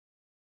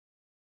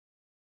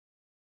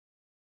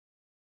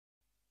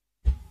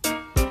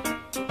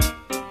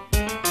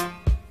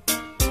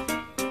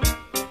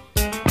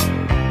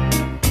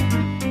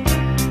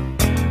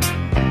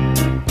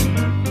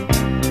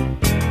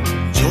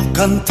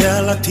canté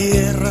a la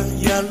tierra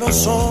y a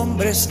los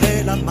hombres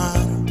de la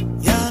mar,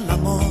 y al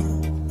amor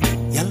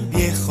y al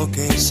viejo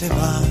que se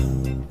va.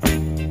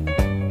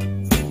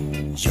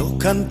 Yo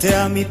canté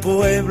a mi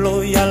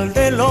pueblo y al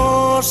de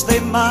los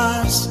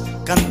demás,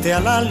 canté a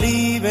la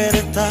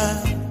libertad.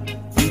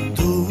 Y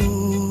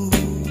tú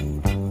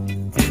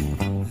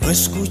no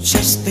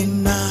escuchaste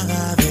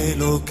nada de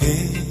lo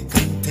que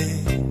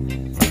canté,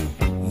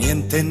 ni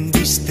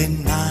entendiste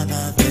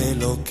nada de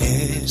lo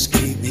que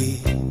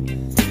escribí.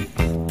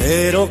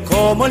 Pero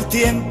como el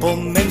tiempo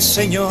me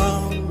enseñó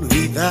a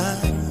olvidar,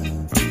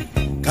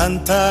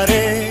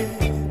 cantaré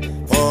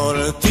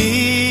por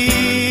ti.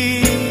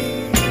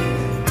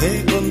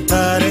 Te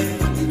contaré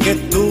que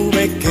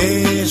tuve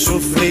que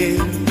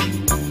sufrir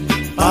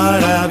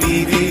para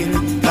vivir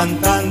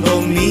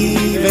cantando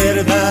mi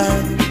verdad.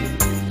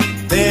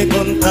 Te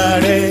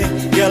contaré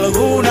que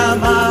algún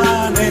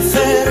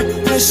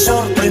amanecer me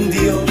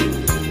sorprendió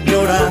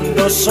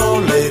llorando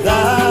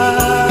soledad.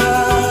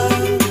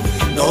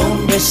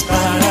 ¿Dónde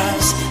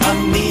estarás,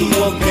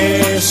 amigo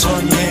que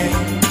soñé?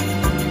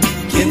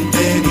 ¿Quién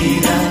te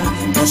dirá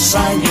los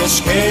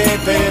años que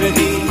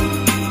perdí?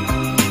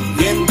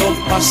 Viendo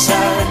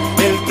pasar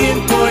el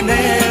tiempo en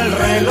el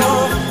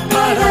reloj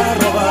para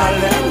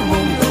robarle al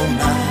mundo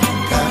una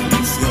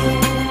canción.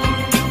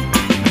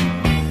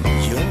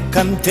 Yo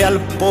canté al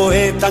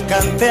poeta,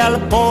 canté al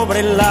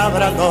pobre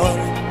labrador,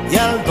 y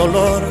al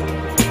dolor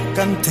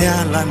canté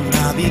a la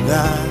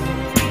Navidad.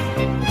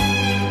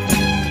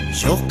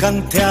 Yo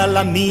canté al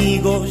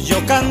amigo,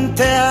 yo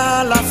canté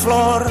a la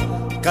flor,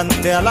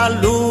 canté a la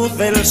luz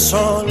del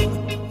sol.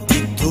 Y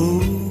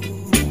tú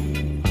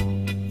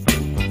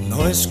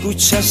no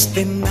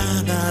escuchaste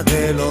nada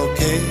de lo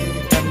que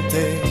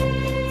canté,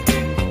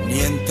 ni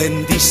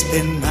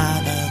entendiste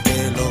nada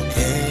de lo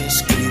que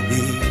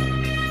escribí.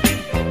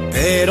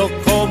 Pero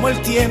como el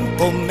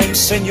tiempo me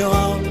enseñó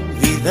a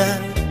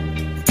olvidar,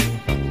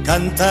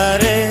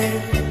 cantaré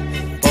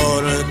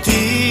por ti.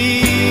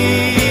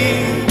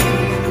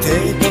 Te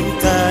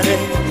contaré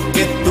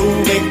que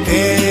tuve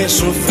que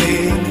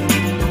sufrir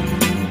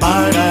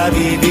para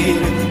vivir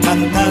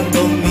cantando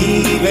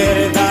mi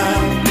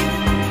verdad.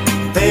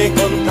 Te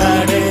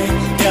contaré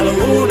que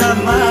algún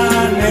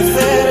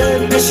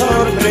amanecer me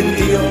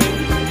sorprendió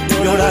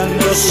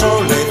llorando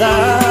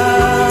soledad.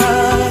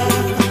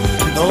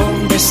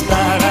 ¿Dónde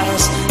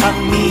estarás,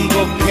 amigo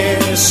que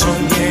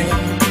soñé?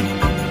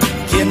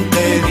 ¿Quién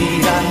te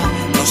dirá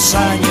los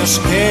años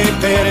que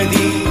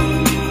perdí?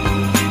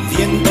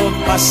 Viendo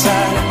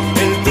pasar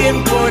el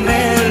tiempo en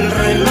el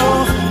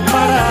reloj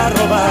para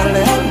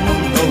robarle al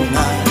mundo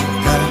una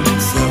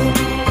canción.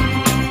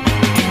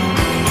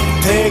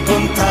 Te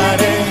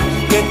contaré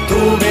que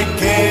tuve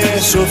que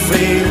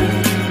sufrir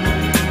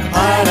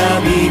para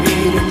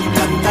vivir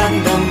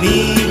cantando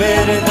mi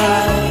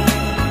verdad.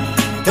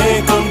 Te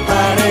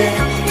contaré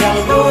que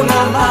algún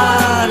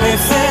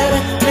amanecer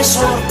me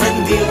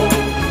sorprendió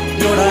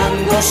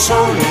llorando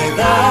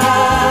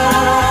soledad.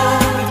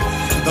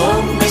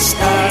 ¿Dónde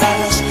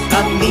estarás,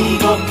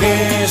 amigo que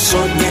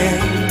soñé?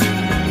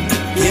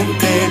 ¿Quién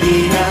te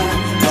dirá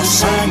los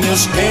años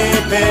que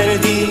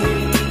perdí?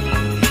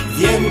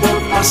 Viendo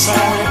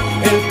pasar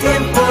el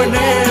tiempo en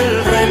el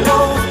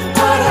reloj